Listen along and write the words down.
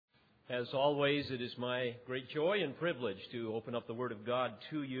As always, it is my great joy and privilege to open up the Word of God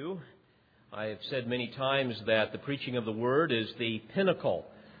to you. I have said many times that the preaching of the Word is the pinnacle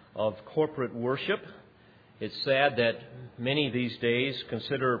of corporate worship. It's sad that many these days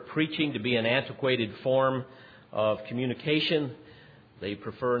consider preaching to be an antiquated form of communication. They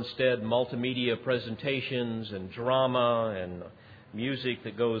prefer instead multimedia presentations and drama and music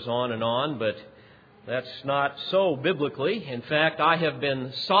that goes on, but that's not so biblically. In fact, I have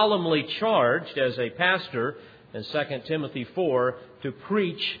been solemnly charged as a pastor in 2 Timothy 4 to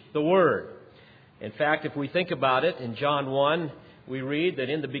preach the Word. In fact, if we think about it, in John 1, we read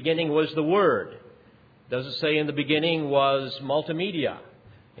that in the beginning was the Word. It doesn't say in the beginning was multimedia.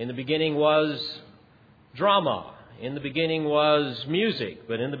 In the beginning was drama. In the beginning was music.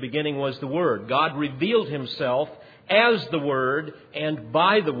 But in the beginning was the Word. God revealed Himself as the Word and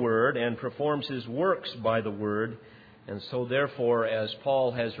by the Word and performs His works by the Word. And so therefore, as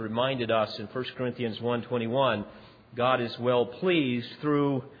Paul has reminded us in 1 Corinthians 1:21, God is well pleased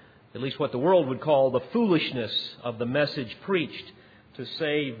through at least what the world would call the foolishness of the message preached to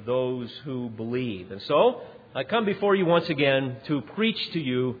save those who believe. And so I come before you once again to preach to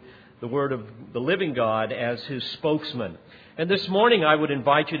you the Word of the living God as His spokesman. And this morning I would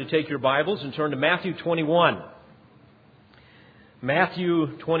invite you to take your Bibles and turn to Matthew 21.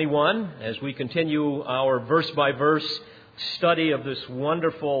 Matthew 21, as we continue our verse-by-verse study of this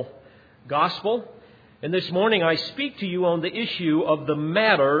wonderful gospel. And this morning I speak to you on the issue of the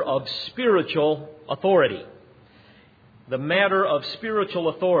matter of spiritual authority. The matter of spiritual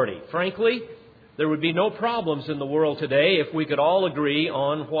authority. Frankly, there would be no problems in the world today if we could all agree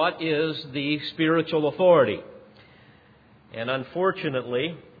on what is the spiritual authority. And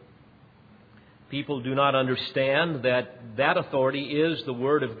unfortunately, people do not understand that that authority is the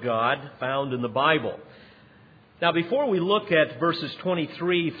Word of God found in the Bible. Now, before we look at verses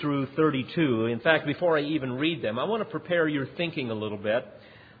 23 through 32, in fact, before I even read them, I want to prepare your thinking a little bit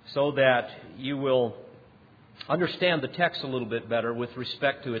so that you will understand the text a little bit better with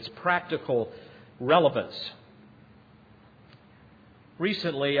respect to its practical relevance.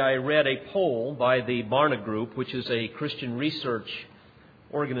 Recently, I read a poll by the Barna Group, which is a Christian research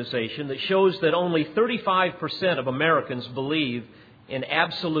organization, that shows that only 35% of Americans believe in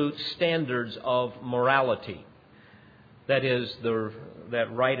absolute standards of morality. That is,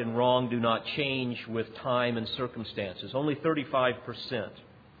 that right and wrong do not change with time and circumstances. Only 35%.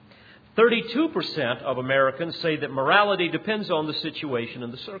 32% of Americans say that morality depends on the situation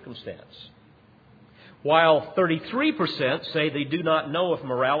and the circumstance, while 33% say they do not know if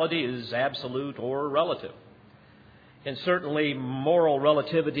morality is absolute or relative. And certainly moral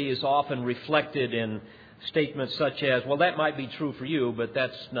relativity is often reflected in statements such as, well, that might be true for you, but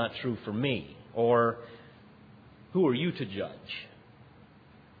that's not true for me. Or, who are you to judge?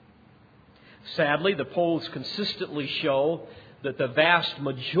 Sadly, the polls consistently show that the vast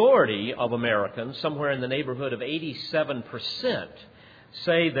majority of Americans, somewhere in the neighborhood of 87%,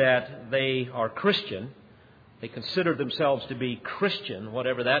 say that they are Christian. They consider themselves to be Christian,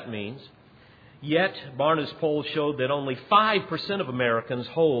 whatever that means. Yet, Barna's poll showed that only 5% of Americans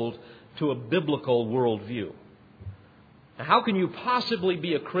hold to a biblical worldview. Now, how can you possibly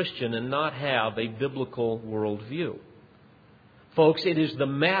be a Christian and not have a biblical worldview? Folks, it is the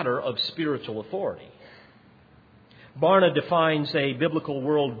matter of spiritual authority. Barna defines a biblical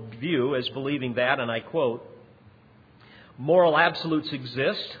worldview as believing that, and I quote, moral absolutes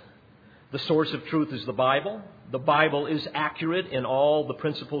exist. The source of truth is the Bible. The Bible is accurate in all the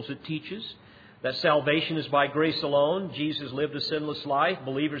principles it teaches. That salvation is by grace alone. Jesus lived a sinless life.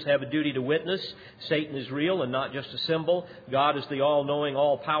 Believers have a duty to witness. Satan is real and not just a symbol. God is the all-knowing,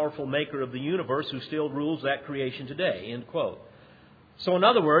 all-powerful maker of the universe who still rules that creation today. End quote. So in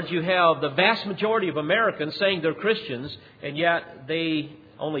other words, you have the vast majority of Americans saying they're Christians, and yet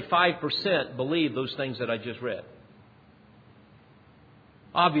only 5% believe those things that I just read.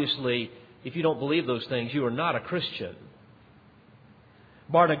 Obviously, if you don't believe those things, you are not a Christian.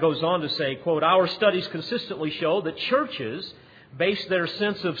 Barna goes on to say, quote, our studies consistently show that churches base their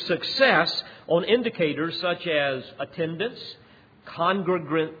sense of success on indicators such as attendance,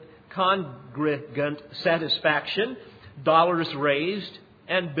 congregant satisfaction, dollars raised,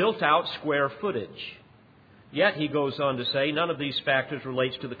 and built-out square footage. Yet, he goes on to say, none of these factors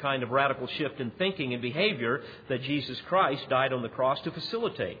relates to the kind of radical shift in thinking and behavior that Jesus Christ died on the cross to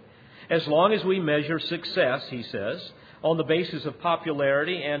facilitate. As long as we measure success, he says, on the basis of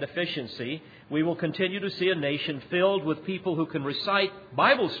popularity and efficiency, we will continue to see a nation filled with people who can recite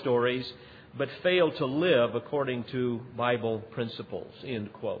Bible stories but fail to live according to Bible principles.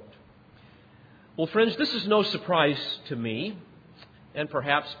 End quote. Well, friends, this is no surprise to me, and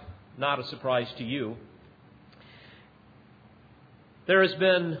perhaps not a surprise to you. There has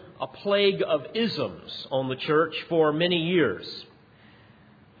been a plague of isms on the church for many years.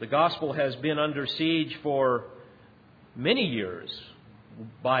 The gospel has been under siege for many years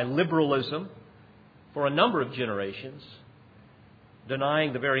by liberalism for a number of generations,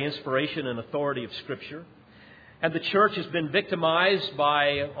 denying the very inspiration and authority of Scripture. And the church has been victimized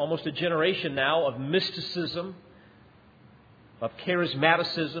by almost a generation now of mysticism, of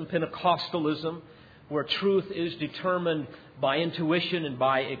charismaticism, Pentecostalism, where truth is determined by intuition and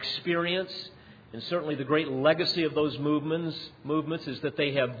by experience. And certainly the great legacy of those movements is that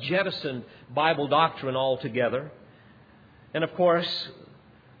they have jettisoned Bible doctrine altogether. And of course,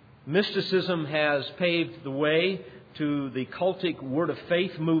 mysticism has paved the way to the cultic word of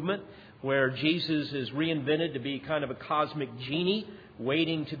faith movement, where Jesus is reinvented to be kind of a cosmic genie,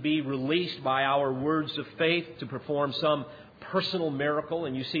 waiting to be released by our words of faith to perform some personal miracle.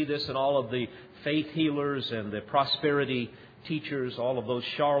 And you see this in all of the faith healers and the prosperity teachers, all of those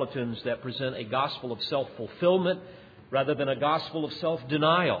charlatans that present a gospel of self-fulfillment rather than a gospel of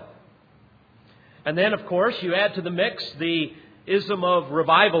self-denial. And then, of course, you add to the mix the ism of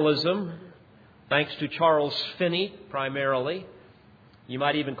revivalism, thanks to Charles Finney primarily. You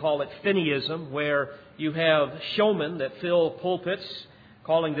might even call it Finneyism, where you have showmen that fill pulpits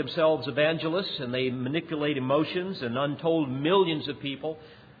calling themselves evangelists, and they manipulate emotions, and untold millions of people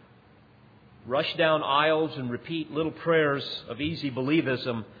rush down aisles and repeat little prayers of easy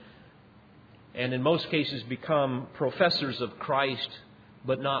believism, and in most cases become professors of Christ,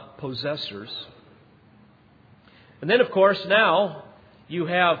 but not possessors. And then, of course, now you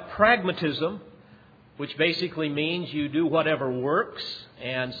have pragmatism, which basically means you do whatever works.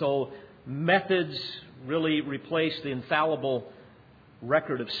 And so methods really replace the infallible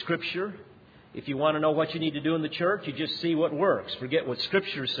record of Scripture. If you want to know what you need to do in the church, you just see what works. Forget what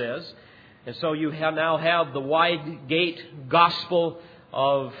Scripture says. And so you now have the wide gate gospel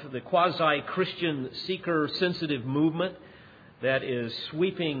of the quasi-Christian seeker-sensitive movement that is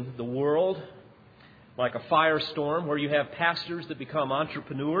sweeping the world like a firestorm, where you have pastors that become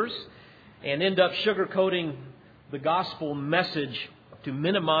entrepreneurs and end up sugarcoating the gospel message to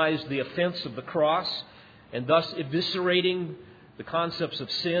minimize the offense of the cross, and thus eviscerating the concepts of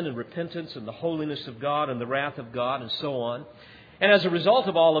sin and repentance and the holiness of God and the wrath of God and so on. And as a result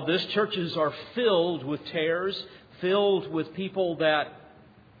of all of this, churches are filled with tares, filled with people that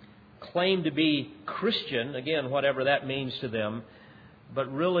claim to be Christian, again, whatever that means to them,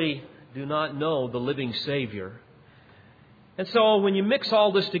 but really do not know the living Savior. And so when you mix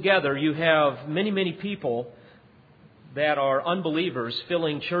all this together, you have many, many people that are unbelievers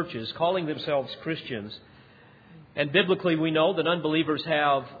filling churches, calling themselves Christians. And biblically we know that unbelievers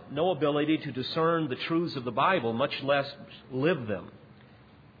have no ability to discern the truths of the Bible, much less live them.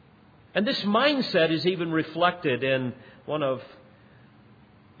 And this mindset is even reflected in one of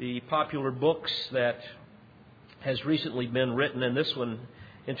the popular books that has recently been written, and this one,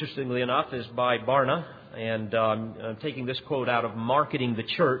 interestingly enough, is by Barna. And I'm taking this quote out of Marketing the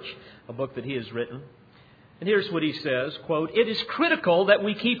Church, a book that he has written. And here's what he says, quote, "It is critical that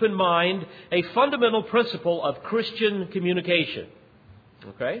we keep in mind a fundamental principle of Christian communication."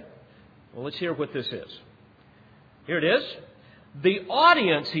 Okay? Well, let's hear what this is. Here it is. The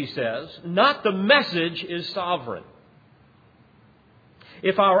audience, he says, not the message, is sovereign.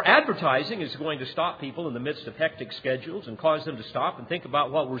 If our advertising is going to stop people in the midst of hectic schedules and cause them to stop and think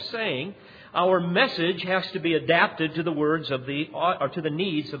about what we're saying, our message has to be adapted to the words of or to the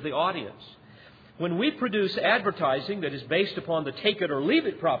needs of the audience. When we produce advertising that is based upon the take it or leave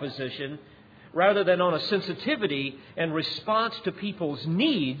it proposition, rather than on a sensitivity and response to people's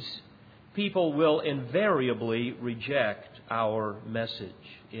needs, people will invariably reject our message,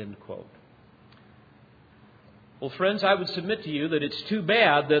 end quote. Well, friends, I would submit to you that it's too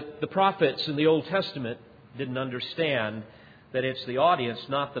bad that the prophets in the Old Testament didn't understand that it's the audience,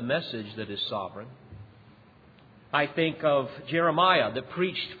 not the message, that is sovereign. I think of Jeremiah that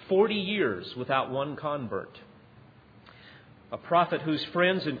preached 40 years without one convert. A prophet whose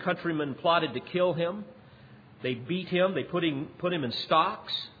friends and countrymen plotted to kill him. They beat him. They put him in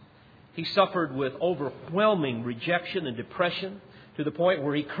stocks. He suffered with overwhelming rejection and depression to the point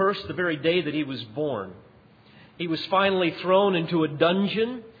where he cursed the very day that he was born. He was finally thrown into a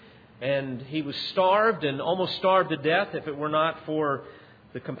dungeon, and he was starved and almost starved to death if it were not for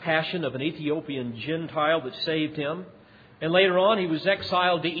the compassion of an Ethiopian Gentile that saved him. And later on, he was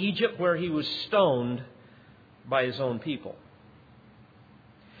exiled to Egypt, where he was stoned by his own people.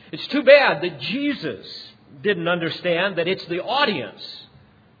 It's too bad that Jesus didn't understand that it's the audience,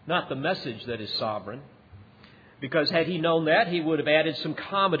 not the message, that is sovereign. because had he known that, he would have added some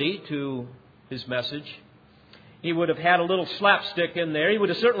comedy to his message. He would have had a little slapstick in there. He would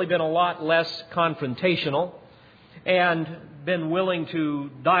have certainly been a lot less confrontational and been willing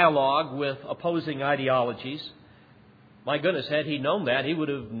to dialogue with opposing ideologies. My goodness, had he known that, he would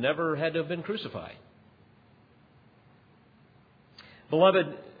have never had to have been crucified.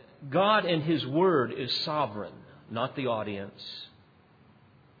 Beloved, God and His Word is sovereign, not the audience.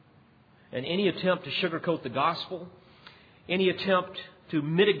 And any attempt to sugarcoat the gospel, any attempt to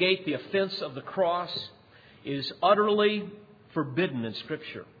mitigate the offense of the cross is utterly forbidden in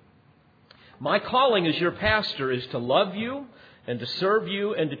Scripture. My calling as your pastor is to love you and to serve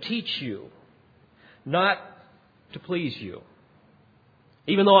you and to teach you, not to please you.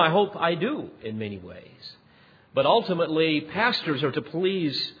 Even though I hope I do in many ways. But ultimately, pastors are to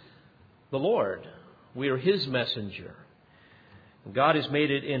please the Lord. We are His messenger. God has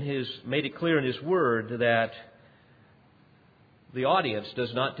made it clear in His Word that the audience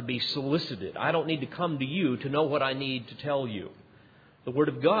does not to be solicited. I don't need to come to you to know what I need to tell you. The Word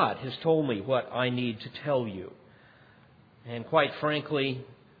of God has told me what I need to tell you. And quite frankly,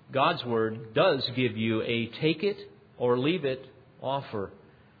 God's Word does give you a take it or leave it offer.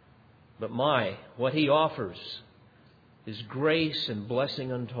 But what He offers is grace and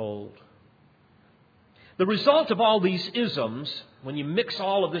blessing untold. The result of all these isms, when you mix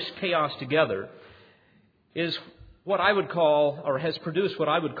all of this chaos together, is what I would call, or has produced what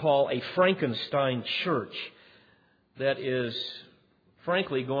I would call, a Frankenstein church that is,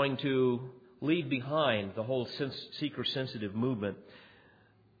 frankly, going to leave behind the whole seeker-sensitive movement.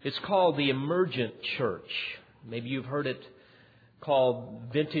 It's called the Emergent Church. Maybe you've heard it called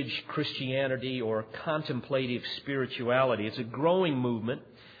vintage Christianity or contemplative spirituality. It's a growing movement,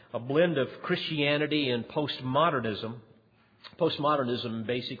 a blend of Christianity and postmodernism. Postmodernism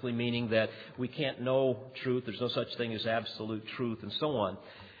basically meaning that we can't know truth, there's no such thing as absolute truth, and so on.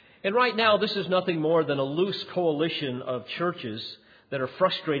 And right now, this is nothing more than a loose coalition of churches that are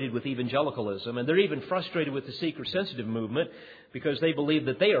frustrated with evangelicalism, and they're even frustrated with the seeker-sensitive movement because they believe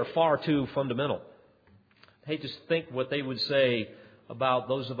that they are far too fundamental. I hate to think what they would say about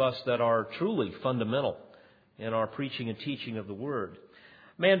those of us that are truly fundamental in our preaching and teaching of the Word.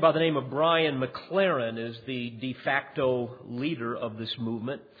 A man by the name of Brian McLaren is the de facto leader of this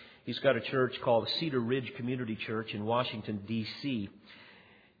movement. He's got a church called Cedar Ridge Community Church in Washington, D.C.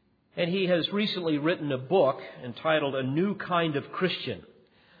 And he has recently written a book entitled A New Kind of Christian.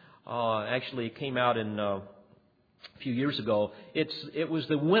 Actually, it came out a few years ago. It was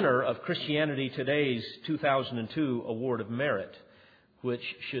the winner of Christianity Today's 2002 Award of Merit, which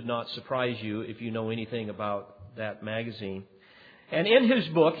should not surprise you if you know anything about that magazine. And in his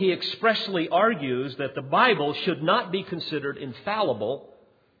book, he expressly argues that the Bible should not be considered infallible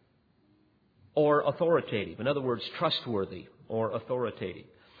or authoritative. In other words, trustworthy or authoritative.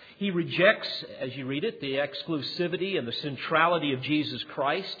 He rejects, as you read it, the exclusivity and the centrality of Jesus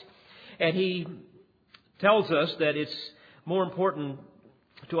Christ. And he tells us that it's more important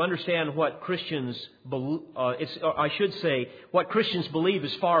to understand what Christians what Christians believe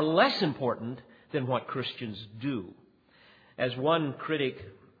is far less important than what Christians do. As one critic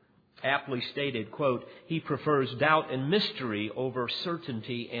aptly stated, quote, he prefers doubt and mystery over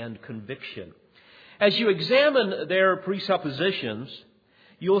certainty and conviction. As you examine their presuppositions,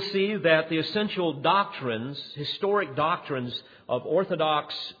 you'll see that the essential doctrines, historic doctrines of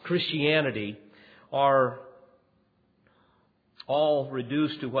Orthodox Christianity are all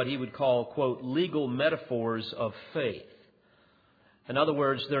reduced to what he would call, quote, legal metaphors of faith. In other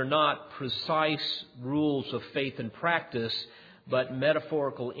words, they're not precise rules of faith and practice, but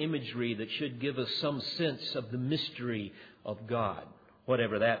metaphorical imagery that should give us some sense of the mystery of God,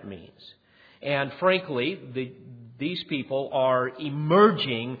 whatever that means. And frankly, these people are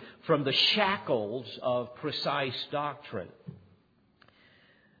emerging from the shackles of precise doctrine.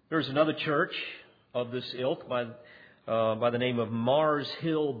 There's another church of this ilk by the name of Mars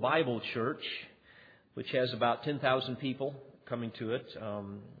Hill Bible Church, which has about 10,000 people coming to it.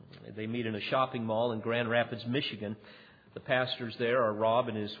 They meet in a shopping mall in Grand Rapids, Michigan. The pastors there are Rob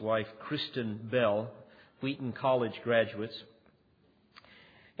and his wife, Kristen Bell, Wheaton College graduates.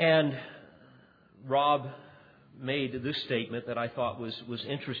 And Rob made this statement that I thought was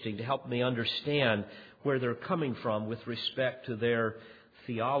interesting to help me understand where they're coming from with respect to their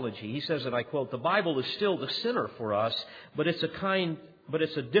theology. He says, and I quote, "The Bible is still the center for us, but it's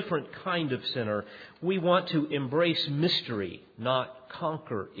a different kind of sinner. We want to embrace mystery, not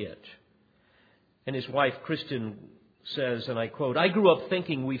conquer it." And his wife, Kristen, says, and I quote, "I grew up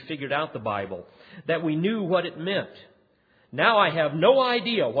thinking we figured out the Bible, that we knew what it meant. Now I have no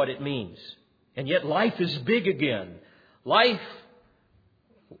idea what it means. And yet life is big again. Life,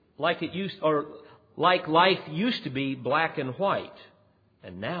 like life used to be black and white,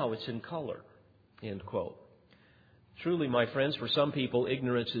 and now it's in color. End quote. Truly, my friends, for some people,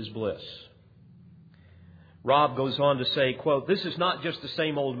 ignorance is bliss. Rob goes on to say, quote, "This is not just the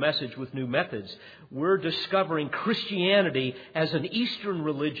same old message with new methods. We're discovering Christianity as an Eastern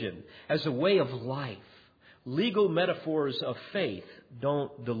religion, as a way of life. Legal metaphors of faith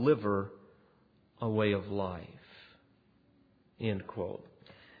don't deliver a way of life." End quote.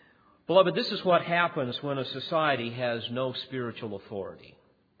 Beloved, this is what happens when a society has no spiritual authority.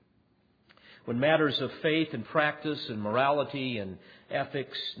 When matters of faith and practice and morality and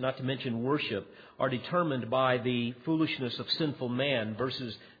ethics, not to mention worship, are determined by the foolishness of sinful man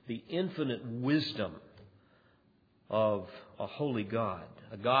versus the infinite wisdom of a holy God,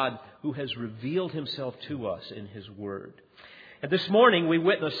 a God who has revealed Himself to us in His Word. And this morning we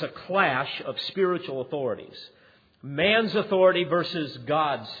witness a clash of spiritual authorities. Man's authority versus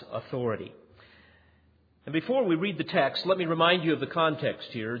God's authority. And before we read the text, let me remind you of the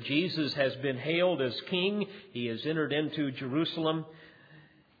context here. Jesus has been hailed as King. He has entered into Jerusalem.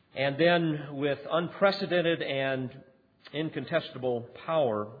 And then with unprecedented and incontestable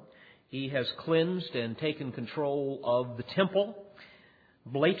power, He has cleansed and taken control of the temple,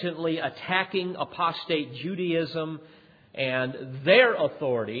 blatantly attacking apostate Judaism and their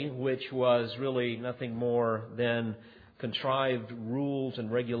authority, which was really nothing more than contrived rules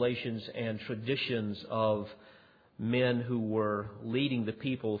and regulations and traditions of men who were leading the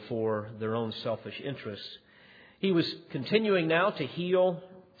people for their own selfish interests. He was continuing now to heal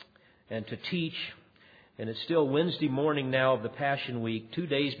and to teach, and it's still Wednesday morning now of the Passion Week, 2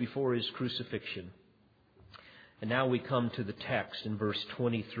 days before His crucifixion. And now we come to the text in verse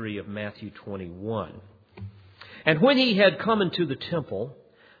 23 of Matthew 21. "And when He had come into the temple,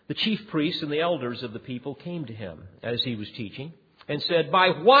 the chief priests and the elders of the people came to Him as He was teaching and said, 'By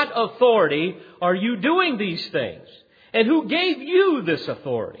what authority are you doing these things? And who gave you this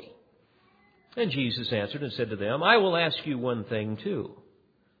authority?' And Jesus answered and said to them, 'I will ask you one thing too,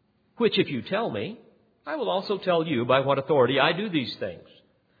 which if you tell me, I will also tell you by what authority I do these things.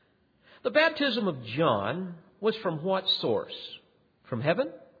 The baptism of John was from what source? From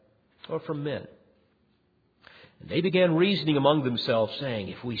heaven or from men?' And they began reasoning among themselves, saying,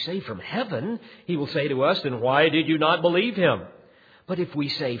 'If we say from heaven, He will say to us, then why did you not believe Him? But if we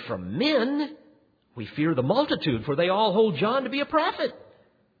say from men, we fear the multitude, for they all hold John to be a prophet.'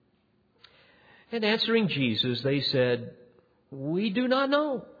 And answering Jesus, they said, 'We do not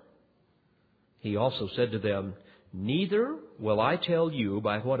know.' He also said to them, 'Neither will I tell you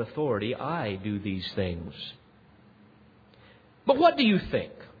by what authority I do these things. But what do you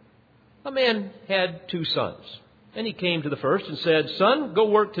think? A man had 2 sons. And he came to the first and said, 'Son, go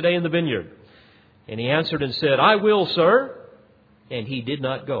work today in the vineyard.' And he answered and said, 'I will, sir.' And he did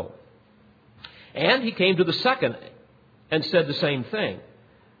not go. And he came to the second and said the same thing.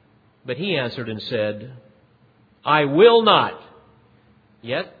 But he answered and said, 'I will not.'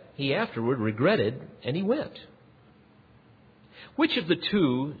 Yet he afterward regretted, and he went. Which of the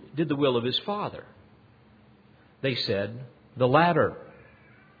 2 did the will of his father?' They said, 'The latter.'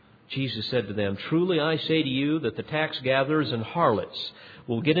 Jesus said to them, 'Truly I say to you that the tax gatherers and harlots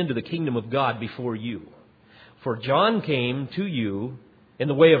will get into the kingdom of God before you. For John came to you in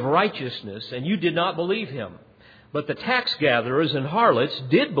the way of righteousness, and you did not believe him. But the tax gatherers and harlots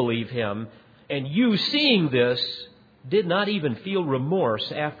did believe him, and you, seeing this, did not even feel remorse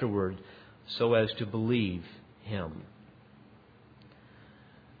afterward so as to believe him.'"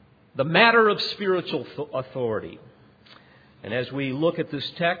 The matter of spiritual authority. And as we look at this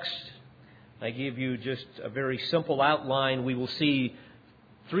text, I give you just a very simple outline. We will see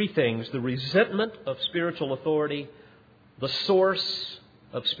 3 things: the resentment of spiritual authority, the source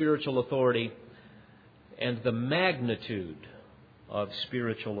of spiritual authority, and the magnitude of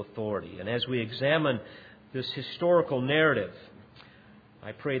spiritual authority. And as we examine this historical narrative,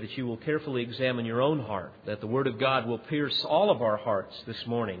 I pray that you will carefully examine your own heart, that the Word of God will pierce all of our hearts this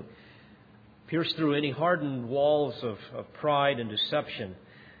morning, pierce through any hardened walls of pride and deception,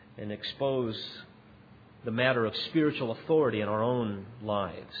 and expose the matter of spiritual authority in our own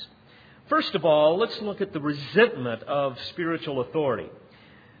lives. First of all, let's look at the resentment of spiritual authority.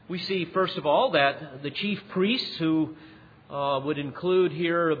 We see, first of all, that the chief priests, who would include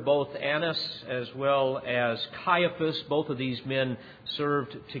here both Annas as well as Caiaphas, both of these men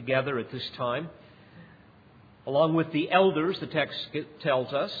served together at this time, along with the elders, the text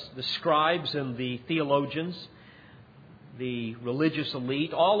tells us, the scribes and the theologians, the religious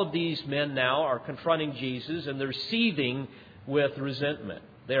elite, all of these men now are confronting Jesus, and they're seething with resentment.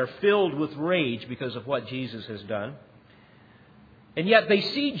 They are filled with rage because of what Jesus has done. And yet they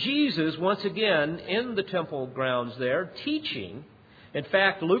see Jesus once again in the temple grounds there teaching. In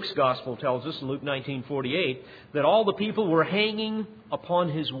fact, Luke's gospel tells us in Luke 19:48 that all the people were hanging upon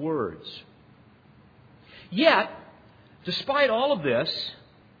his words. Yet, despite all of this,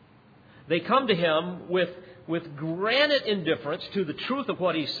 they come to him with granite indifference to the truth of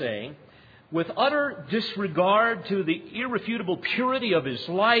what he's saying, with utter disregard to the irrefutable purity of his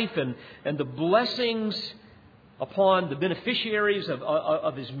life and the blessings upon the beneficiaries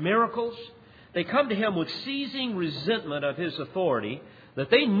of his miracles. They come to him with seizing resentment of his authority that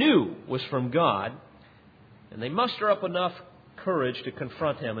they knew was from God, and they muster up enough courage to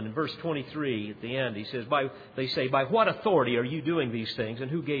confront him. And in verse 23 at the end, he says, they say, "By what authority are you doing these things,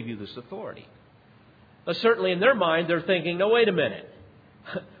 and who gave you this authority?" Now, certainly in their mind, they're thinking, "No, wait a minute.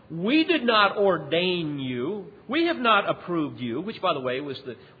 We did not ordain you. We have not approved you," which, by the way,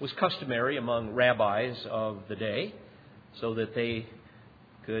 was customary among rabbis of the day, so that they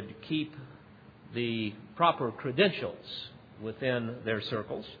could keep the proper credentials within their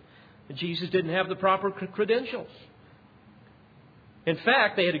circles. Jesus didn't have the proper credentials. In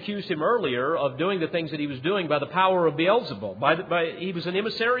fact, they had accused him earlier of doing the things that he was doing by the power of Beelzebul. He was an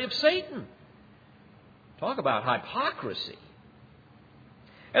emissary of Satan. Talk about hypocrisy.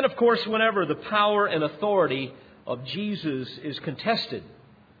 And of course, whenever the power and authority of Jesus is contested,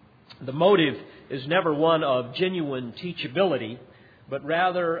 the motive is never one of genuine teachability, but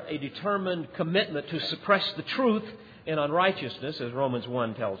rather a determined commitment to suppress the truth in unrighteousness, as Romans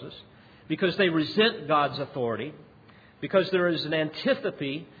 1 tells us, because they resent God's authority, because there is an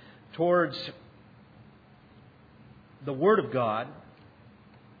antipathy towards the Word of God.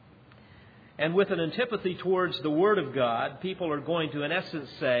 And with an antipathy towards the Word of God, people are going to, in essence,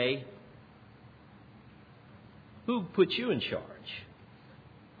 say, "Who put you in charge?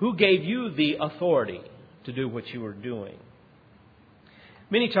 Who gave you the authority to do what you were doing?"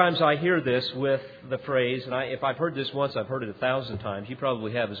 Many times I hear this with the phrase, and if I've heard this once, I've heard it 1,000 times. You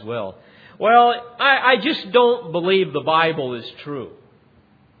probably have as well. "Well, I just don't believe the Bible is true."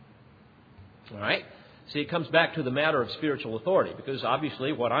 All right? See, it comes back to the matter of spiritual authority, because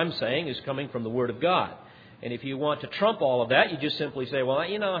obviously what I'm saying is coming from the Word of God. And if you want to trump all of that, you just simply say, "Well,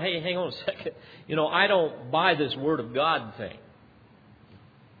 hey, hang on a second. I don't buy this Word of God thing.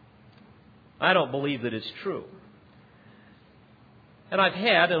 I don't believe that it's true." And I've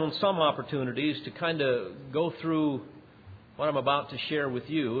had, on some opportunities, to kind of go through what I'm about to share with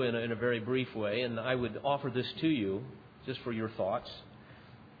you in a very brief way, and I would offer this to you just for your thoughts.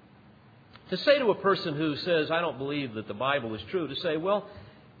 To say to a person who says, "I don't believe that the Bible is true," to say, "Well,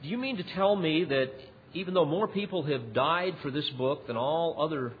 do you mean to tell me that even though more people have died for this book than all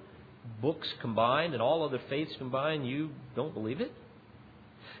other books combined and all other faiths combined, you don't believe it?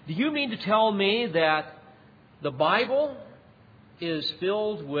 Do you mean to tell me that the Bible is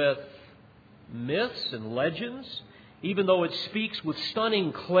filled with myths and legends, even though it speaks with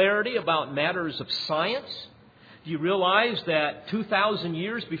stunning clarity about matters of science? Do you realize that 2,000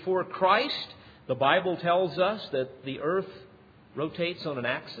 years before Christ, the Bible tells us that the earth rotates on an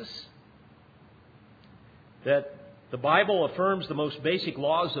axis? That the Bible affirms the most basic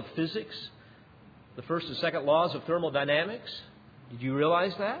laws of physics, the first and second laws of thermodynamics? Did you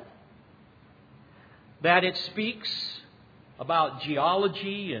realize that? That it speaks about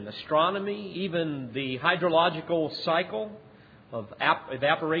geology and astronomy, even the hydrological cycle of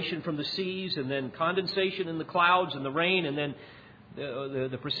evaporation from the seas, and then condensation in the clouds and the rain, and then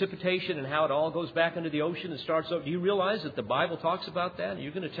the precipitation and how it all goes back into the ocean and starts over. Do you realize that the Bible talks about that? And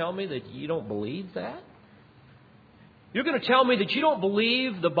you're going to tell me that you don't believe that? You're going to tell me that you don't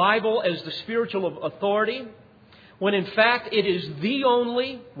believe the Bible as the spiritual authority, when in fact it is the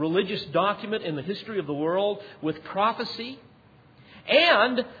only religious document in the history of the world with prophecy,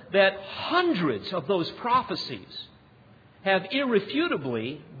 and that hundreds of those prophecies have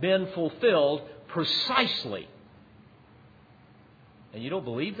irrefutably been fulfilled precisely. And you don't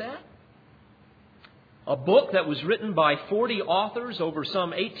believe that? A book that was written by 40 authors over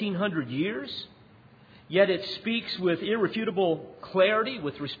some 1,800 years, yet it speaks with irrefutable clarity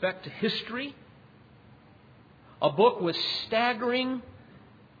with respect to history. A book with staggering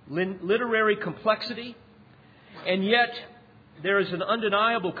literary complexity, and yet there is an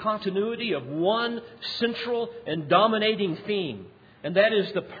undeniable continuity of one central and dominating theme, and that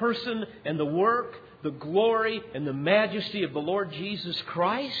is the person and the work, the glory and the majesty of the Lord Jesus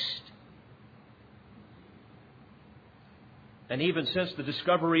Christ. And even since the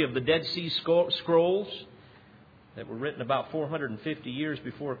discovery of the Dead Sea Scrolls that were written about 450 years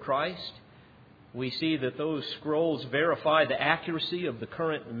before Christ, We see that those scrolls verify the accuracy of the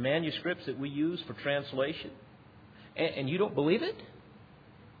current manuscripts that we use for translation. And you don't believe it?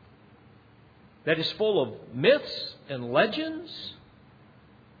 That is full of myths and legends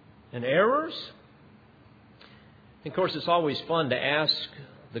and errors. And of course, it's always fun to ask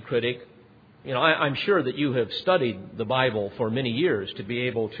the critic, I'm sure that you have studied the Bible for many years to be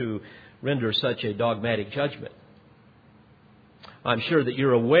able to render such a dogmatic judgment. I'm sure that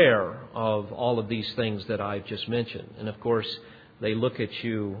you're aware of all of these things that I've just mentioned. And of course, they look at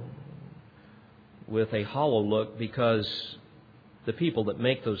you with a hollow look because the people that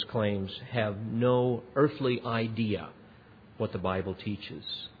make those claims have no earthly idea what the Bible teaches.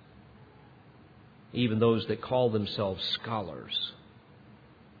 Even those that call themselves scholars.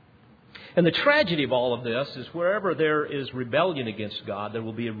 And the tragedy of all of this is wherever there is rebellion against God, there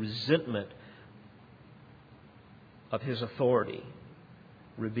will be a resentment of His authority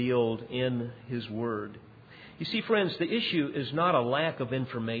revealed in His Word. You see, friends, the issue is not a lack of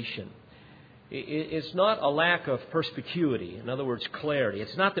information. It's not a lack of perspicuity, in other words, clarity.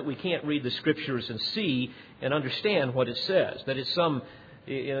 It's not that we can't read the Scriptures and see and understand what it says, that it's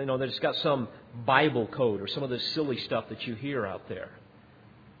that it's got some Bible code or some of this silly stuff that you hear out there.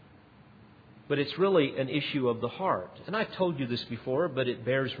 But it's really an issue of the heart. And I've told you this before, but it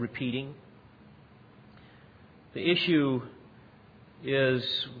bears repeating. The issue is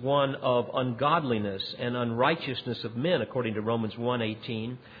one of ungodliness and unrighteousness of men, according to Romans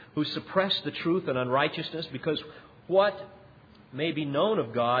 1:18, who suppress the truth and unrighteousness because what may be known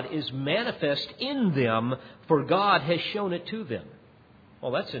of God is manifest in them, for God has shown it to them.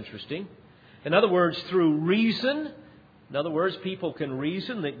 Well, that's interesting. In other words, through reason. In other words, people can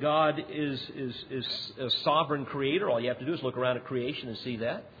reason that God is a sovereign creator. All you have to do is look around at creation and see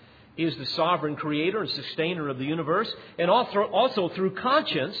that. He is the sovereign creator and sustainer of the universe. And also through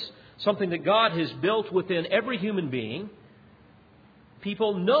conscience, something that God has built within every human being,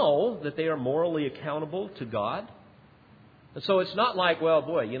 people know that they are morally accountable to God. And so it's not like, well,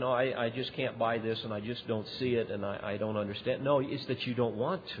 boy, I just can't buy this and I just don't see it and I don't understand. No, it's that you don't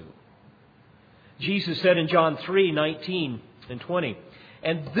want to. Jesus said in John 3:19 and 20,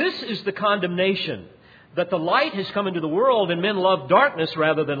 "And this is the condemnation, that the light has come into the world and men love darkness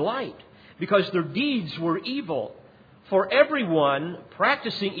rather than light, because their deeds were evil. For everyone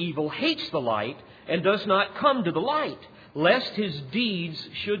practicing evil hates the light and does not come to the light, lest his deeds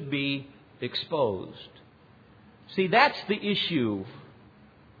should be exposed." See, that's the issue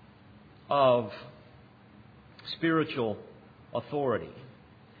of spiritual authority.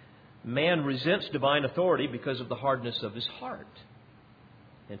 Man resents divine authority because of the hardness of his heart.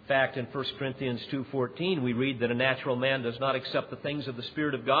 In fact, in 1 Corinthians 2:14, we read that a natural man does not accept the things of the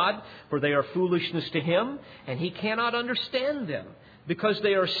Spirit of God, for they are foolishness to him, and he cannot understand them, because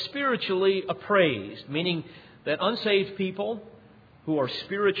they are spiritually appraised, meaning that unsaved people who are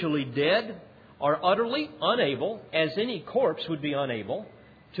spiritually dead are utterly unable, as any corpse would be unable,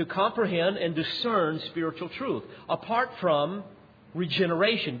 to comprehend and discern spiritual truth, apart from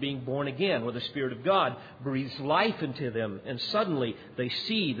regeneration, being born again, where the Spirit of God breathes life into them, and suddenly they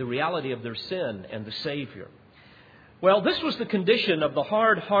see the reality of their sin and the Savior. Well, this was the condition of the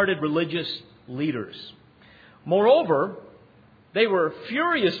hard-hearted religious leaders. Moreover, they were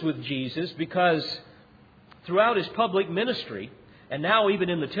furious with Jesus because throughout His public ministry, and now even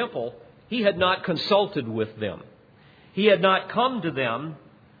in the temple, He had not consulted with them. He had not come to them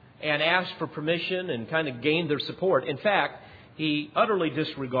and asked for permission and kind of gained their support. In fact, He utterly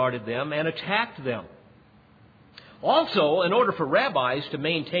disregarded them and attacked them. Also, in order for rabbis to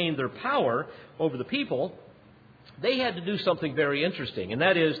maintain their power over the people, they had to do something very interesting, and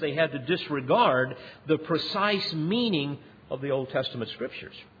that is they had to disregard the precise meaning of the Old Testament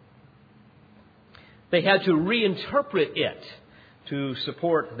Scriptures. They had to reinterpret it to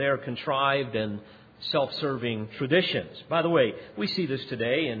support their contrived and self-serving traditions. By the way, we see this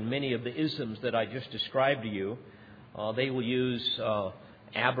today in many of the isms that I just described to you. They will use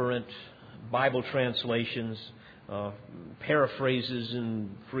aberrant Bible translations, paraphrases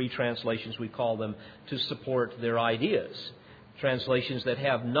and free translations, we call them, to support their ideas. Translations that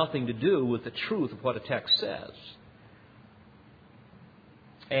have nothing to do with the truth of what a text says.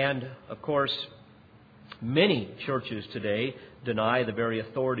 And, of course, many churches today deny the very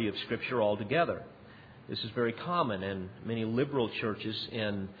authority of Scripture altogether. This is very common in many liberal churches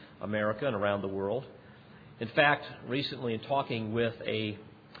in America and around the world. In fact, recently in talking with a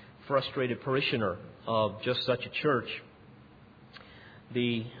frustrated parishioner of just such a church,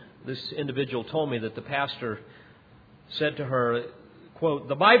 this individual told me that the pastor said to her, quote,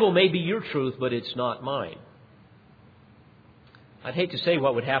 "The Bible may be your truth, but it's not mine." I'd hate to say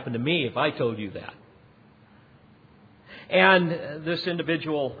what would happen to me if I told you that. And this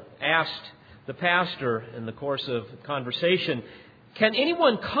individual asked the pastor in the course of conversation, "Can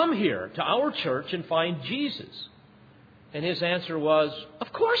anyone come here to our church and find Jesus?" And his answer was,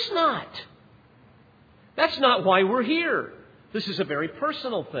 "Of course not. That's not why we're here. This is a very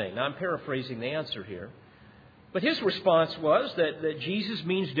personal thing." Now, I'm paraphrasing the answer here. But his response was that Jesus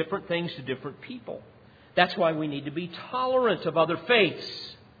means different things to different people. That's why we need to be tolerant of other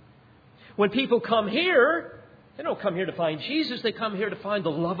faiths. When people come here, they don't come here to find Jesus. They come here to find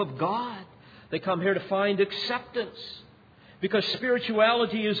the love of God. They come here to find acceptance. Because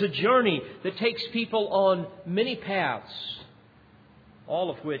spirituality is a journey that takes people on many paths, all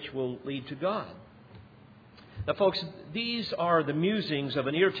of which will lead to God. Now, folks, these are the musings of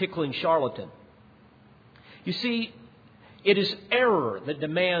an ear-tickling charlatan. You see, it is error that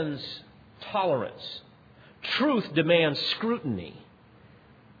demands tolerance. Truth demands scrutiny.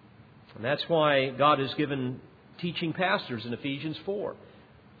 And that's why God has given teaching pastors in Ephesians 4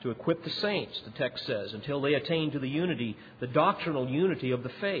 to equip the saints, the text says, until they attain to the unity, the doctrinal unity of the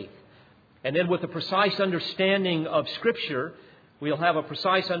faith. And then with a precise understanding of Scripture, we'll have a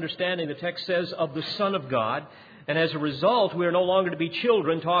precise understanding, the text says, of the Son of God. And as a result, we are no longer to be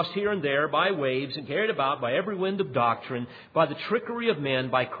children tossed here and there by waves and carried about by every wind of doctrine, by the trickery of men,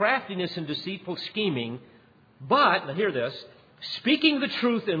 by craftiness and deceitful scheming. But, now hear this, speaking the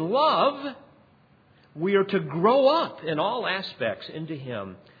truth in love, we are to grow up in all aspects into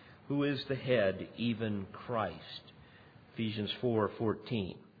Him who is the head, even Christ. Ephesians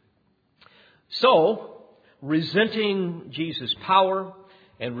 4:14. So, resenting Jesus' power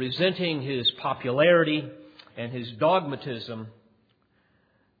and resenting His popularity and His dogmatism,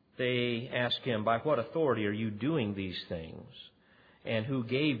 they ask Him, "By what authority are you doing these things? And who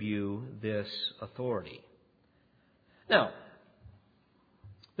gave you this authority?" Now,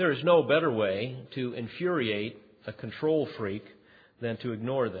 there is no better way to infuriate a control freak than to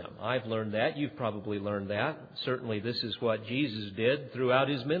ignore them. I've learned that. You've probably learned that. Certainly this is what Jesus did throughout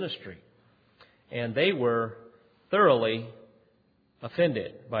His ministry. And they were thoroughly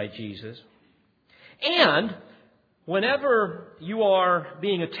offended by Jesus. And whenever you are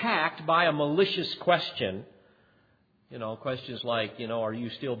being attacked by a malicious question, questions like, are you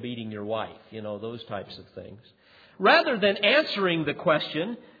still beating your wife? Those types of things. Rather than answering the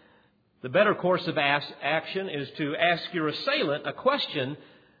question, the better course of action is to ask your assailant a question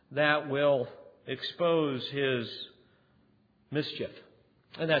that will expose his mischief.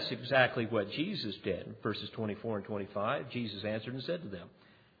 And that's exactly what Jesus did. In verses 24 and 25, Jesus answered and said to them,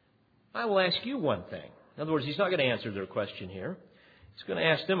 "I will ask you one thing." In other words, He's not going to answer their question here. He's going to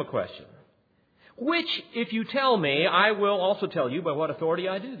ask them a question. "Which, if you tell me, I will also tell you by what authority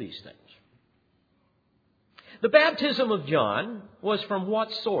I do these things. The baptism of John was from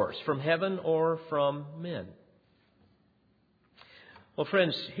what source? From heaven or from men?" Well,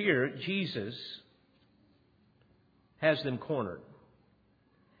 friends, here Jesus has them cornered.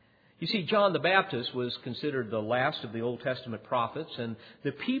 You see, John the Baptist was considered the last of the Old Testament prophets, and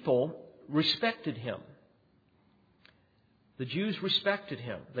the people respected him. The Jews respected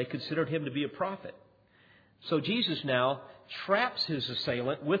him. They considered him to be a prophet. So Jesus now traps his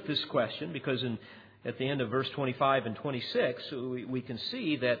assailant with this question, because at the end of verse 25 and 26, we can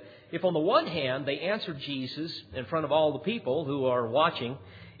see that if on the one hand they answer Jesus in front of all the people who are watching,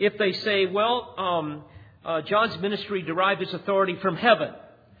 if they say, John's ministry derived its authority from heaven,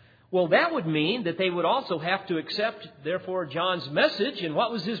 well, that would mean that they would also have to accept, therefore, John's message. And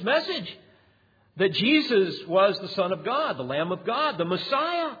what was his message? That Jesus was the Son of God, the Lamb of God, the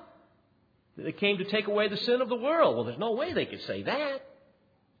Messiah, that came to take away the sin of the world. Well, there's no way they could say that.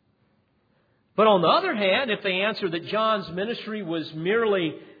 But on the other hand, if they answer that John's ministry was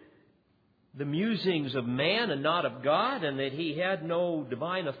merely the musings of man and not of God, and that he had no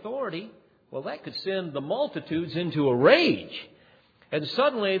divine authority, well, that could send the multitudes into a rage. And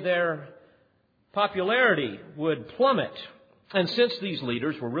suddenly their popularity would plummet. And since these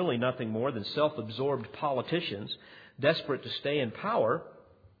leaders were really nothing more than self-absorbed politicians, desperate to stay in power,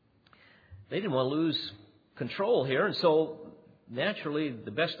 they didn't want to lose control here. And so naturally, the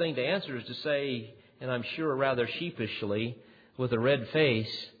best thing to answer is to say, and I'm sure rather sheepishly, with a red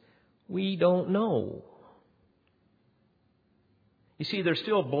face, "We don't know." You see, they're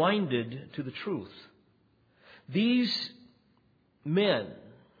still blinded to the truth. These men,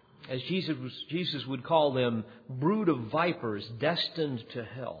 as Jesus would call them, brood of vipers destined to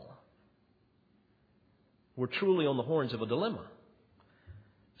hell, were truly on the horns of a dilemma.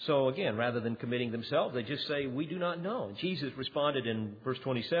 So again, rather than committing themselves, they just say, "We do not know." And Jesus responded in verse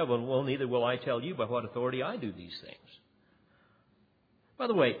 27, "Well, neither will I tell you by what authority I do these things." By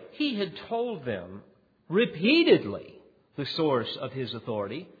the way, He had told them repeatedly the source of His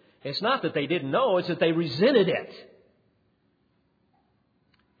authority. It's not that they didn't know, it's that they resented it.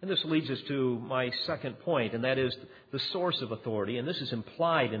 And this leads us to my second point, and that is the source of authority. And this is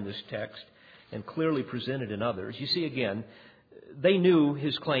implied in this text and clearly presented in others. You see, again, they knew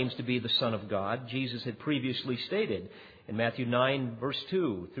His claims to be the Son of God. Jesus had previously stated in Matthew 9, verse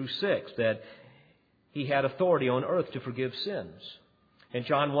 2 through 6, that He had authority on earth to forgive sins. In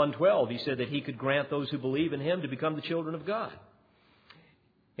John 1:12, He said that He could grant those who believe in Him to become the children of God.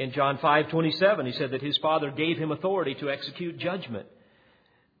 In John 5:27, He said that His Father gave Him authority to execute judgment.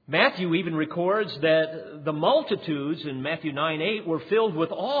 Matthew even records that the multitudes in Matthew 9:8 were filled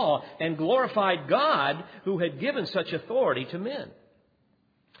with awe and glorified God who had given such authority to men.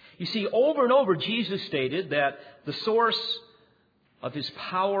 You see, over and over Jesus stated that the source of His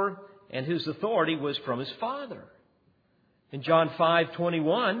power and His authority was from His Father. In John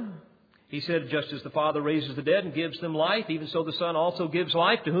 5:21, He said, just as the Father raises the dead and gives them life, even so the Son also gives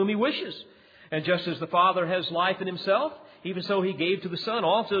life to whom He wishes. And just as the Father has life in Himself, even so He gave to the Son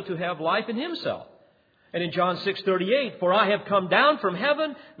also to have life in Himself. And in John 6:38, for I have come down from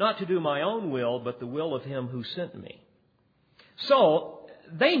heaven not to do my own will, but the will of Him who sent me. So,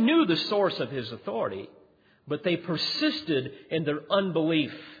 they knew the source of His authority, but they persisted in their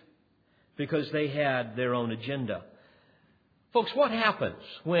unbelief because they had their own agenda. Folks, what happens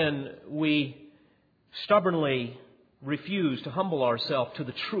when we stubbornly refuse to humble ourselves to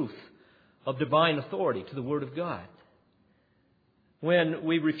the truth of divine authority, to the Word of God? When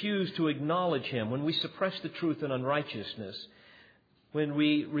we refuse to acknowledge Him, when we suppress the truth in unrighteousness, when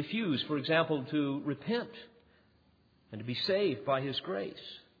we refuse, for example, to repent and to be saved by His grace.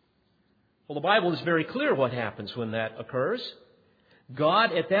 Well, the Bible is very clear what happens when that occurs.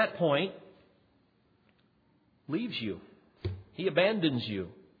 God, at that point, leaves you. He abandons you.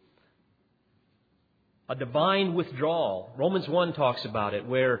 A divine withdrawal. Romans 1 talks about it,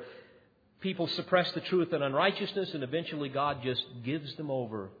 where people suppress the truth in unrighteousness, and eventually God just gives them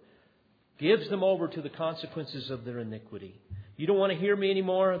over to the consequences of their iniquity. You don't want to hear me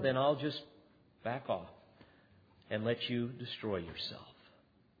anymore? Then I'll just back off and let you destroy yourself.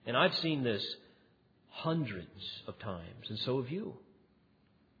 And I've seen this hundreds of times, and so have you.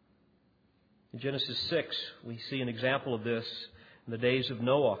 In Genesis 6, we see an example of this in the days of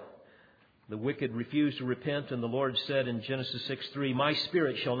Noah. The wicked refused to repent, and the Lord said in Genesis 6:3, my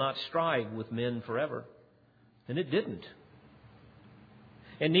spirit shall not strive with men forever. And it didn't.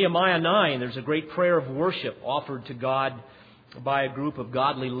 In Nehemiah 9, there's a great prayer of worship offered to God by a group of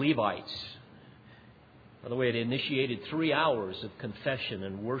godly Levites. By the way, it initiated 3 hours of confession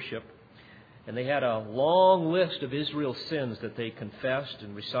and worship. And they had a long list of Israel's sins that they confessed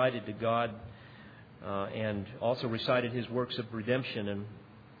and recited to God, and also recited His works of redemption. And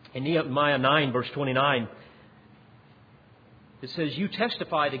in Nehemiah 9, verse 29, it says, you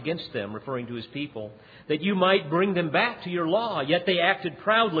testified against them, referring to His people, that you might bring them back to your law. Yet they acted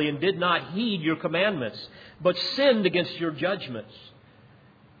proudly and did not heed your commandments, but sinned against your judgments.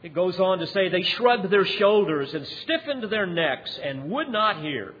 It goes on to say, they shrugged their shoulders and stiffened their necks and would not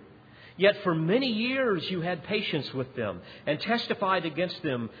hear. Yet for many years you had patience with them and testified against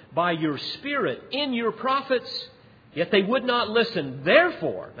them by your Spirit in your prophets. Yet they would not listen.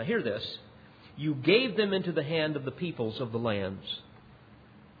 Therefore, now hear this, you gave them into the hand of the peoples of the lands.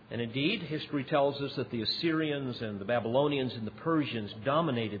 And indeed, history tells us that the Assyrians and the Babylonians and the Persians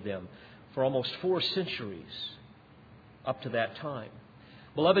dominated them for almost 4 centuries up to that time.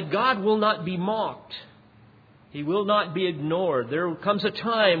 Beloved, God will not be mocked. He will not be ignored. There comes a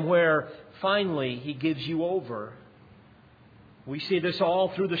time where finally He gives you over. We see this all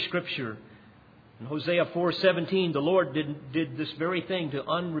through the Scripture. In Hosea 4:17, the Lord did this very thing to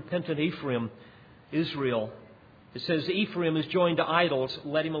unrepentant Ephraim, Israel. It says, Ephraim is joined to idols,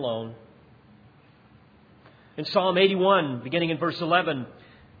 let him alone. In Psalm 81, beginning in verse 11,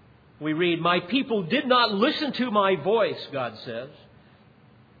 we read, my people did not listen to my voice, God says.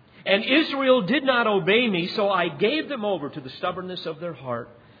 And Israel did not obey me, so I gave them over to the stubbornness of their heart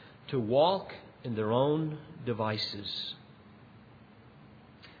to walk in their own devices.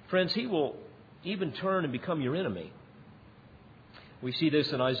 Friends, He will even turn and become your enemy. We see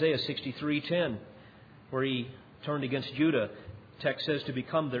this in Isaiah 63:10, where He turned against Judah. The text says to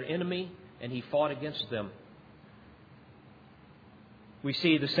become their enemy, and He fought against them. We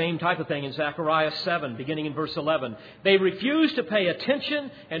see the same type of thing in Zechariah 7, beginning in verse 11. They refused to pay attention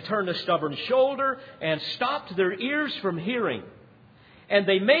and turned a stubborn shoulder and stopped their ears from hearing. And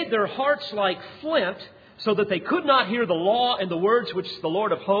they made their hearts like flint so that they could not hear the law and the words which the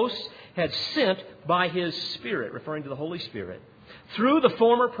Lord of hosts had sent by His Spirit, referring to the Holy Spirit. through the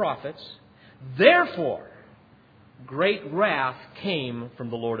former prophets. Therefore, great wrath came from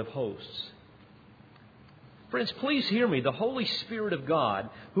the Lord of hosts. Friends, please hear me. The Holy Spirit of God,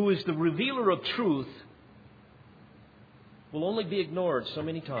 who is the revealer of truth, will only be ignored so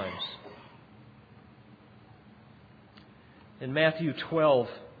many times. In Matthew 12,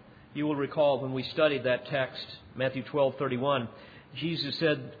 you will recall when we studied that text, Matthew 12:31, Jesus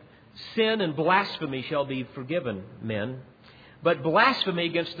said, "Sin and blasphemy shall be forgiven men, but blasphemy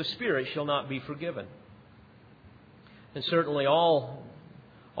against the Spirit shall not be forgiven." And certainly all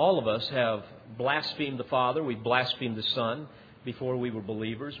of us have blasphemed the Father. We blasphemed the Son. Before we were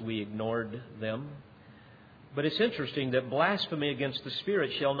believers, we ignored them. But it's interesting that blasphemy against the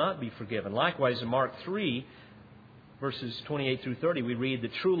Spirit shall not be forgiven. Likewise, in Mark 3, verses 28 through 30, we read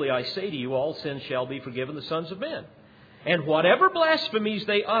that, "Truly I say to you, all sins shall be forgiven the sons of men, and whatever blasphemies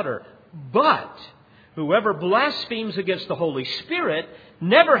they utter. But whoever blasphemes against the Holy Spirit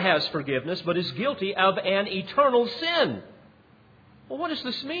never has forgiveness, but is guilty of an eternal sin." Well, what does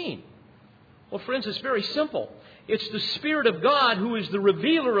this mean? Well, friends, it's very simple. It's the Spirit of God who is the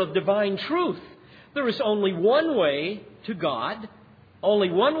revealer of divine truth. There is only one way to God, only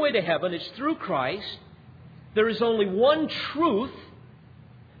one way to heaven. It's through Christ. There is only one truth.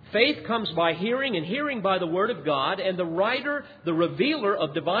 Faith comes by hearing, and hearing by the Word of God. And the writer, the revealer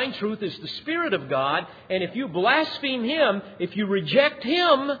of divine truth, is the Spirit of God. And if you blaspheme Him, if you reject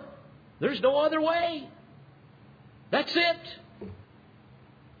Him, there's no other way. That's it.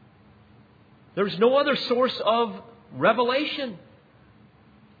 There's no other source of revelation.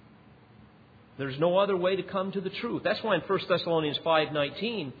 There's no other way to come to the truth. That's why in 1 Thessalonians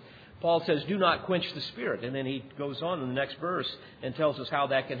 5:19, Paul says, "Do not quench the Spirit." And then he goes on in the next verse and tells us how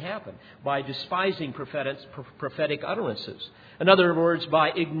that can happen. By despising prophetic utterances. In other words,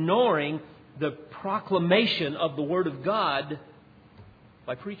 by ignoring the proclamation of the Word of God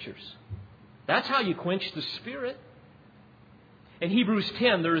by preachers. That's how you quench the Spirit. In Hebrews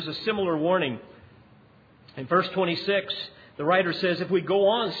 10, there is a similar warning. In verse 26, the writer says, "If we go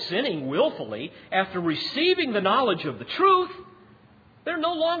on sinning willfully after receiving the knowledge of the truth, there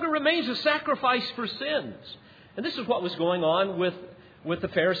no longer remains a sacrifice for sins." And this is what was going on with the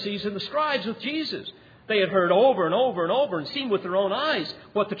Pharisees and the scribes with Jesus. They had heard over and over and over and seen with their own eyes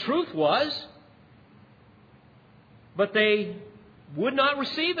what the truth was, but they would not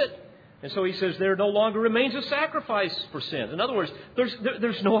receive it. And so he says there no longer remains a sacrifice for sins. In other words,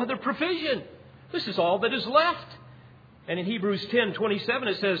 there's no other provision. This is all that is left. And in Hebrews 10:27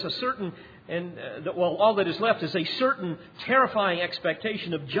 it says all that is left is a certain terrifying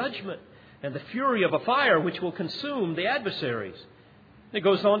expectation of judgment and the fury of a fire which will consume the adversaries. It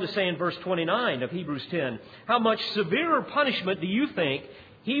goes on to say in verse 29 of Hebrews 10, "How much severer punishment do you think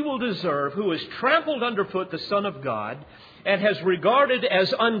he will deserve who has trampled underfoot the Son of God and has regarded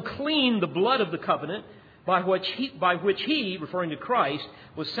as unclean the blood of the covenant by which he, referring to Christ,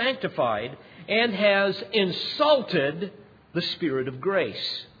 was sanctified, and has insulted the Spirit of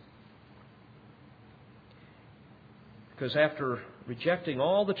grace?" Because after rejecting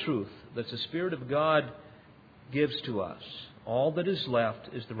all the truth that the Spirit of God gives to us, all that is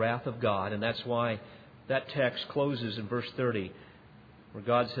left is the wrath of God. And that's why that text closes in verse 30, where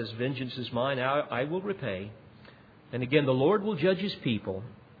God says, "Vengeance is mine, I will repay." And again, the Lord will judge His people.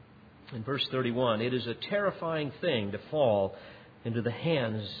 In verse 31, it is a terrifying thing to fall into the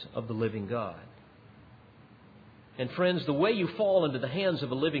hands of the living God. And friends, the way you fall into the hands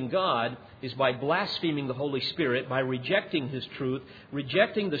of a living God is by blaspheming the Holy Spirit, by rejecting His truth,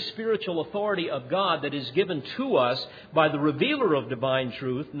 rejecting the spiritual authority of God that is given to us by the revealer of divine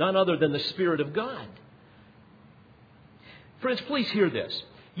truth, none other than the Spirit of God. Friends, please hear this.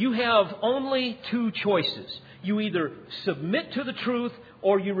 You have only two choices. You either submit to the truth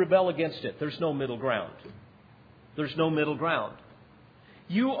or you rebel against it. There's no middle ground. There's no middle ground.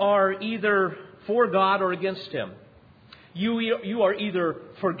 You are either for God or against Him. You are either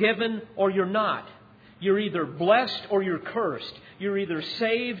forgiven or you're not. You're either blessed or you're cursed. You're either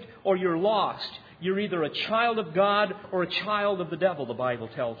saved or you're lost. You're either a child of God or a child of the devil, the Bible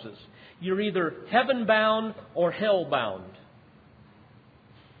tells us. You're either heaven-bound or hell-bound.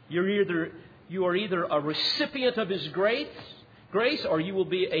 You are either a recipient of His grace, or you will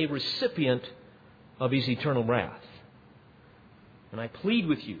be a recipient of His eternal wrath. And I plead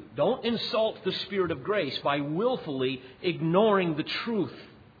with you, don't insult the Spirit of grace by willfully ignoring the truth.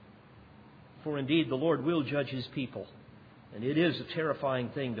 For indeed, the Lord will judge His people. And it is a terrifying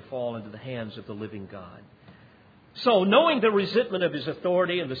thing to fall into the hands of the living God. So, knowing the resentment of His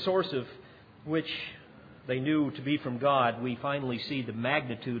authority and the source of which they knew to be from God, we finally see the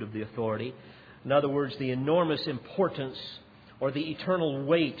magnitude of the authority. In other words, the enormous importance or the eternal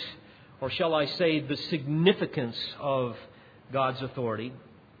weight, or shall I say the significance of God's authority.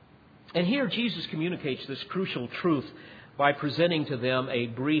 And here Jesus communicates this crucial truth by presenting to them a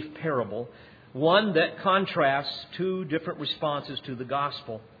brief parable, one that contrasts two different responses to the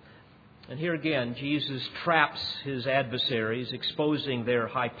gospel. And here again, Jesus traps his adversaries, exposing their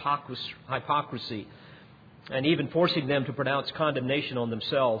hypocrisy, and even forcing them to pronounce condemnation on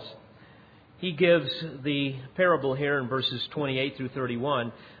themselves. He gives the parable here in verses 28 through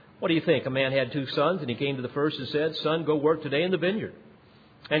 31. What do you think? A man had 2 sons, and he came to the first and said, "Son, go work today in the vineyard."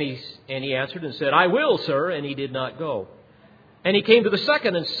 And he answered and said, "I will, sir," and he did not go. And he came to the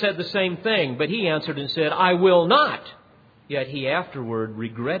second and said the same thing, but he answered and said, "I will not." Yet he afterward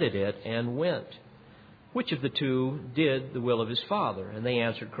regretted it and went. Which of the two did the will of his father? And they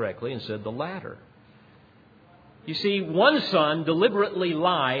answered correctly and said, "The latter." You see, one son deliberately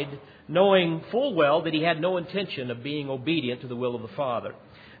lied, knowing full well that he had no intention of being obedient to the will of the father.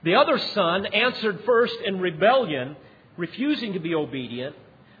 The other son answered first in rebellion, refusing to be obedient,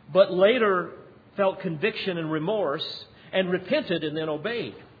 but later felt conviction and remorse and repented and then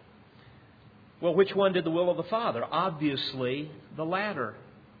obeyed. Well, which one did the will of the Father? Obviously, the latter,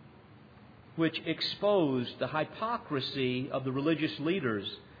 which exposed the hypocrisy of the religious leaders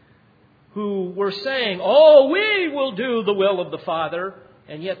who were saying, "Oh, we will do the will of the Father,"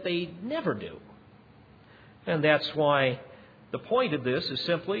 and yet they never do. And that's why the point of this is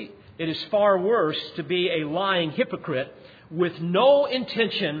simply, it is far worse to be a lying hypocrite with no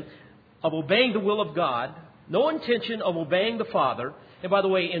intention of obeying the will of God, no intention of obeying the Father. And by the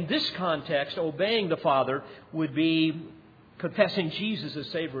way, in this context, obeying the Father would be confessing Jesus as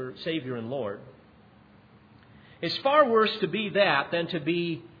Savior and Lord. It's far worse to be that than to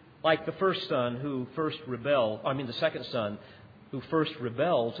be like the first son who first rebelled. The second son who first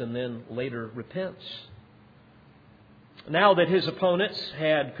rebels and then later repents. Now that his opponents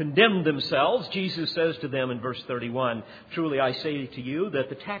had condemned themselves, Jesus says to them in verse 31, "Truly I say to you that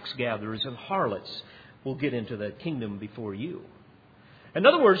the tax gatherers and harlots will get into the kingdom before you." In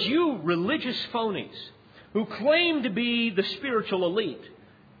other words, you religious phonies who claim to be the spiritual elite,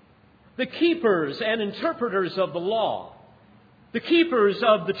 the keepers and interpreters of the law, the keepers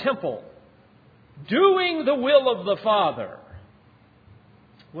of the temple, doing the will of the Father,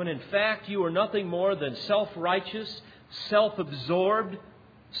 when in fact you are nothing more than self-righteous, self-absorbed,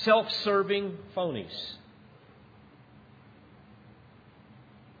 self-serving phonies.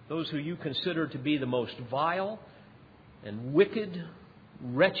 Those who you consider to be the most vile and wicked,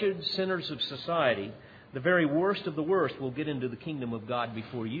 wretched sinners of society, the very worst of the worst, will get into the kingdom of God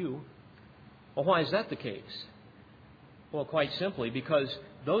before you. Well, why is that the case? Well, quite simply because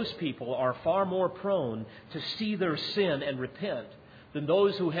those people are far more prone to see their sin and repent than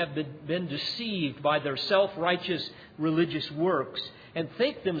those who have been deceived by their self-righteous religious works and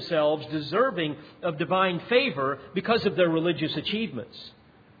think themselves deserving of divine favor because of their religious achievements.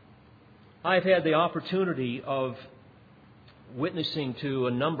 I've had the opportunity of witnessing to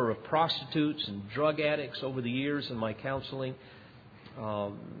a number of prostitutes and drug addicts over the years in my counseling,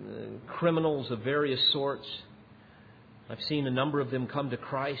 criminals of various sorts. I've seen a number of them come to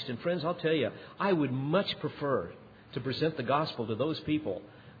Christ. And friends, I'll tell you, I would much prefer to present the gospel to those people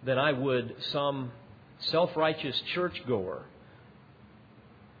than I would some self-righteous churchgoer.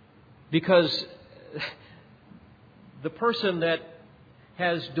 Because the person that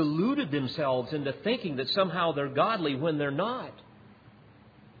has deluded themselves into thinking that somehow they're godly when they're not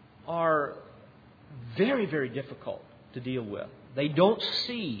are very, very difficult to deal with. They don't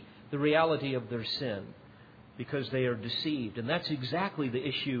see the reality of their sin because they are deceived. And that's exactly the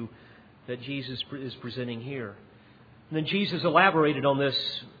issue that Jesus is presenting here. And then Jesus elaborated on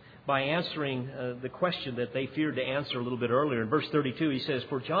this by answering the question that they feared to answer a little bit earlier. In verse 32, he says,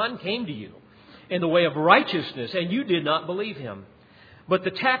 "For John came to you in the way of righteousness, and you did not believe him. But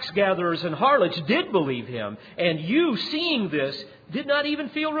the tax gatherers and harlots did believe him, and you, seeing this, did not even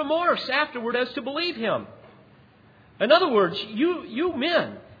feel remorse afterward as to believe him." In other words, you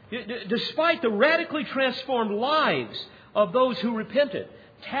men, despite the radically transformed lives of those who repented,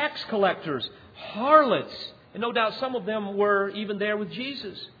 tax collectors, harlots, and no doubt some of them were even there with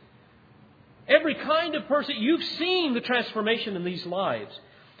Jesus. Every kind of person, you've seen the transformation in these lives.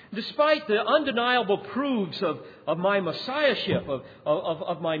 Despite the undeniable proofs of my messiahship,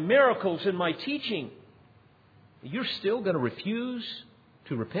 of my miracles and my teaching, you're still going to refuse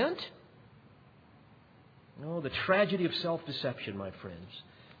to repent? No, the tragedy of self-deception, my friends.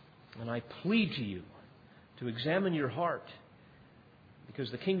 And I plead to you to examine your heart,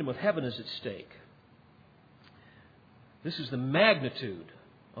 because the kingdom of heaven is at stake. This is the magnitude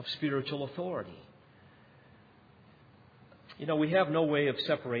of spiritual authority. You know, we have no way of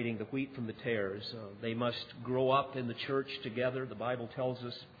separating the wheat from the tares. They must grow up in the church together, the Bible tells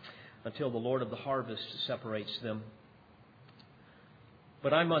us, until the Lord of the harvest separates them.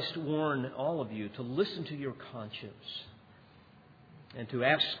 But I must warn all of you to listen to your conscience and to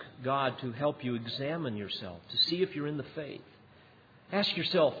ask God to help you examine yourself, to see if you're in the faith. Ask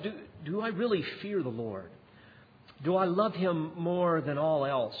yourself, do I really fear the Lord? Do I love Him more than all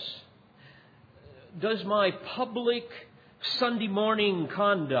else? Does my public Sunday morning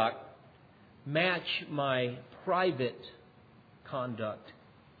conduct match my private conduct?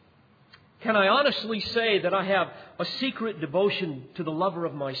 Can I honestly say that I have a secret devotion to the lover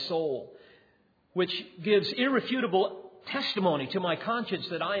of my soul, which gives irrefutable testimony to my conscience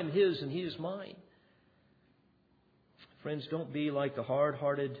that I am His and He is mine? Friends, don't be like the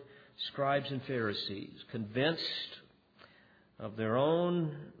hard-hearted scribes and Pharisees, convinced of their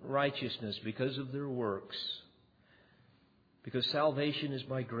own righteousness because of their works, because salvation is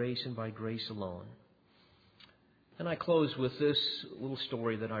by grace and by grace alone. And I close with this little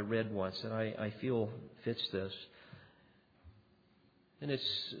story that I read once that I feel fits this. And it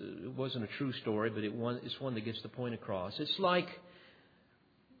wasn't a true story, but it's one that gets the point across. It's like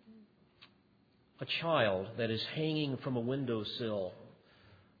a child that is hanging from a windowsill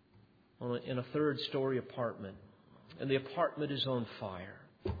in a third-story apartment, and the apartment is on fire.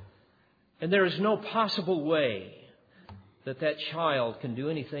 And there is no possible way that child can do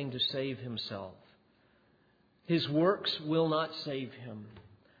anything to save himself. His works will not save him.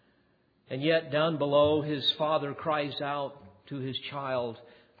 And yet down below, his father cries out to his child,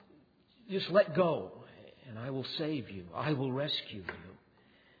 just let go, and I will save you. I will rescue you.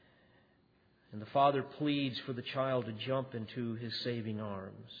 And the father pleads for the child to jump into his saving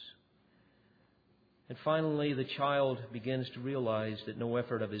arms. And finally, the child begins to realize that no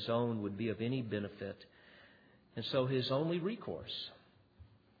effort of his own would be of any benefit. And so his only recourse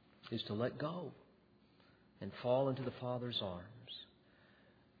is to let go and fall into the Father's arms.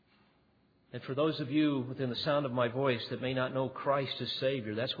 And for those of you within the sound of my voice that may not know Christ as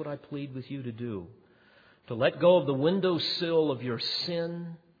Savior, that's what I plead with you to do. To let go of the windowsill of your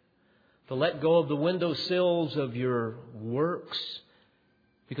sin, to let go of the windowsills of your works,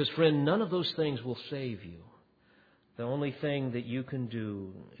 because, friend, none of those things will save you. The only thing that you can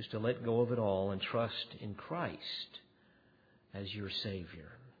do is to let go of it all and trust in Christ as your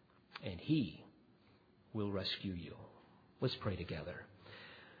Savior. And He will rescue you. Let's pray together.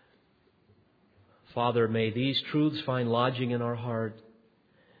 Father, may these truths find lodging in our heart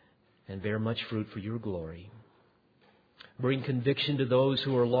and bear much fruit for your glory. Bring conviction to those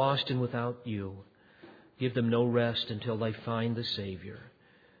who are lost and without you. Give them no rest until they find the Savior.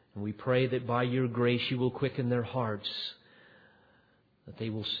 And we pray that by your grace you will quicken their hearts, that they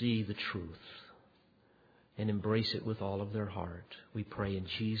will see the truth and embrace it with all of their heart. We pray in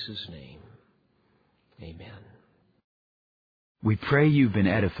Jesus' name. Amen. We pray you've been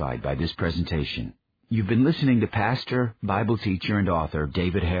edified by this presentation. You've been listening to Pastor, Bible teacher, and author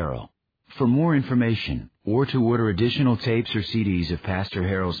David Harrell. For more information or to order additional tapes or CDs of Pastor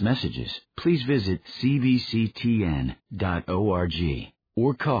Harrell's messages, please visit cbctn.org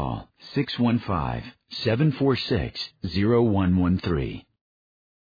or call 615-746-0113.